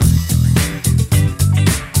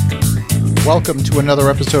Welcome to another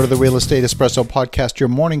episode of the Real Estate Espresso Podcast, your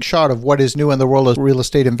morning shot of what is new in the world of real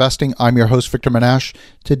estate investing. I'm your host, Victor Menashe.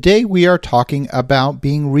 Today we are talking about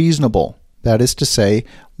being reasonable. That is to say,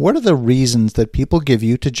 what are the reasons that people give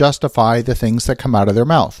you to justify the things that come out of their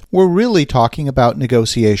mouth? We're really talking about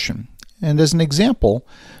negotiation. And as an example,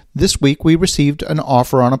 this week we received an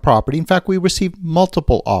offer on a property. In fact, we received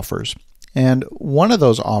multiple offers. And one of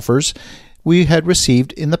those offers we had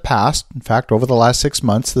received in the past. In fact, over the last 6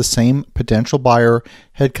 months, the same potential buyer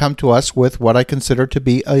had come to us with what I consider to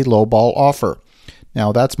be a lowball offer.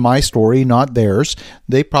 Now, that's my story, not theirs.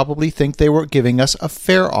 They probably think they were giving us a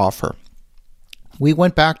fair offer. We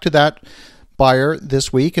went back to that buyer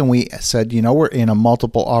this week and we said, we're in a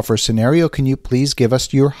multiple offer scenario. Can you please give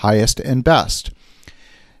us your highest and best?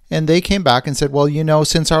 And they came back and said, well,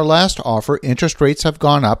 since our last offer, interest rates have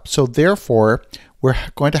gone up, so therefore we're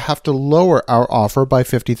going to have to lower our offer by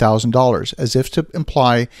 $50,000, as if to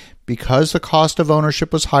imply because the cost of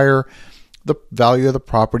ownership was higher, the value of the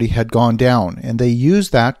property had gone down. And they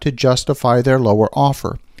used that to justify their lower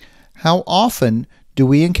offer. How often do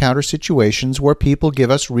we encounter situations where people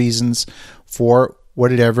give us reasons for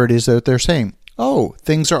whatever it is that they're saying? Oh,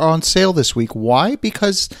 things are on sale this week. Why?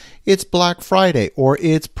 Because it's Black Friday, or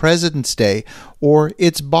it's President's Day, or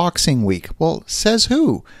it's Boxing Week. Well, says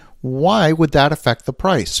who? Why would that affect the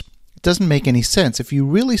price? It doesn't make any sense. If you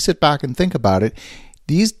really sit back and think about it,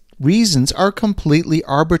 these reasons are completely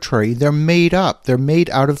arbitrary. They're made up. They're made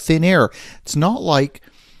out of thin air. It's not like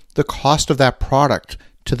the cost of that product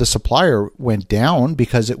to the supplier went down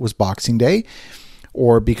because it was Boxing Day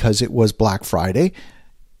or because it was Black Friday.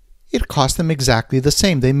 It cost them exactly the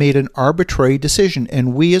same. They made an arbitrary decision,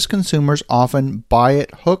 and we as consumers often buy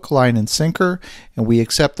it hook, line, and sinker, and we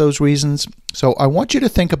accept those reasons. So I want you to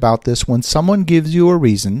think about this. When someone gives you a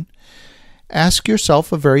reason, ask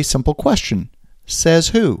yourself a very simple question. Says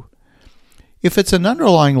who? If it's an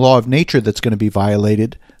underlying law of nature that's going to be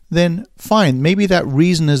violated, then fine, maybe that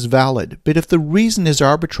reason is valid. But if the reason is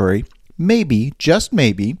arbitrary, maybe, just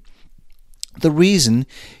maybe, the reason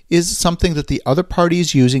is something that the other party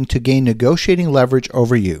is using to gain negotiating leverage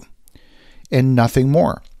over you, and nothing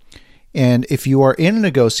more. And if you are in a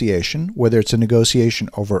negotiation, whether it's a negotiation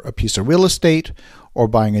over a piece of real estate or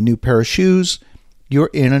buying a new pair of shoes, you're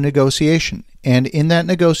in a negotiation. And in that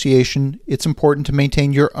negotiation, it's important to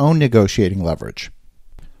maintain your own negotiating leverage.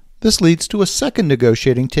 This leads to a second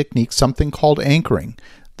negotiating technique, something called anchoring.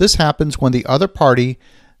 This happens when the other party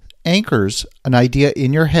anchors an idea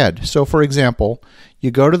in your head. So, for example,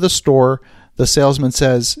 you go to the store, the salesman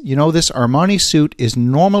says, this Armani suit is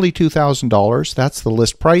normally $2,000. That's the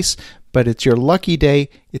list price, but it's your lucky day.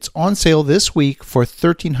 It's on sale this week for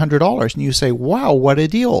 $1,300. And you say, wow, what a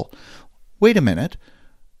deal. Wait a minute.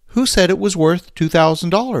 Who said it was worth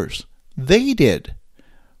 $2,000? They did.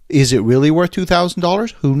 Is it really worth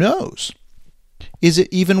 $2,000? Who knows? Is it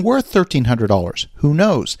even worth $1,300? Who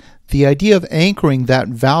knows? The idea of anchoring that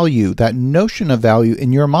value, that notion of value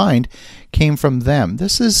in your mind came from them.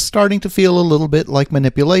 This is starting to feel a little bit like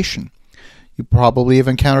manipulation. You probably have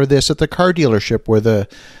encountered this at the car dealership where the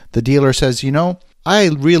dealer says, I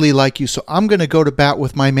really like you, so I'm going to go to bat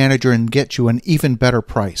with my manager and get you an even better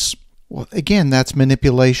price. Well, again, that's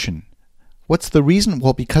manipulation. What's the reason?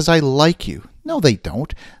 Well, because I like you. No, they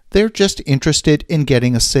don't. They're just interested in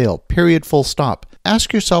getting a sale. Period, full stop.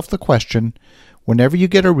 Ask yourself the question, whenever you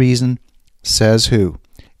get a reason, says who?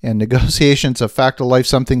 And negotiation's a fact of life,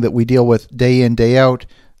 something that we deal with day in, day out.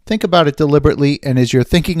 Think about it deliberately, and as you're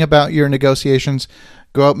thinking about your negotiations,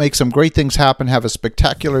 go out, make some great things happen, have a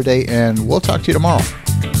spectacular day, and we'll talk to you tomorrow.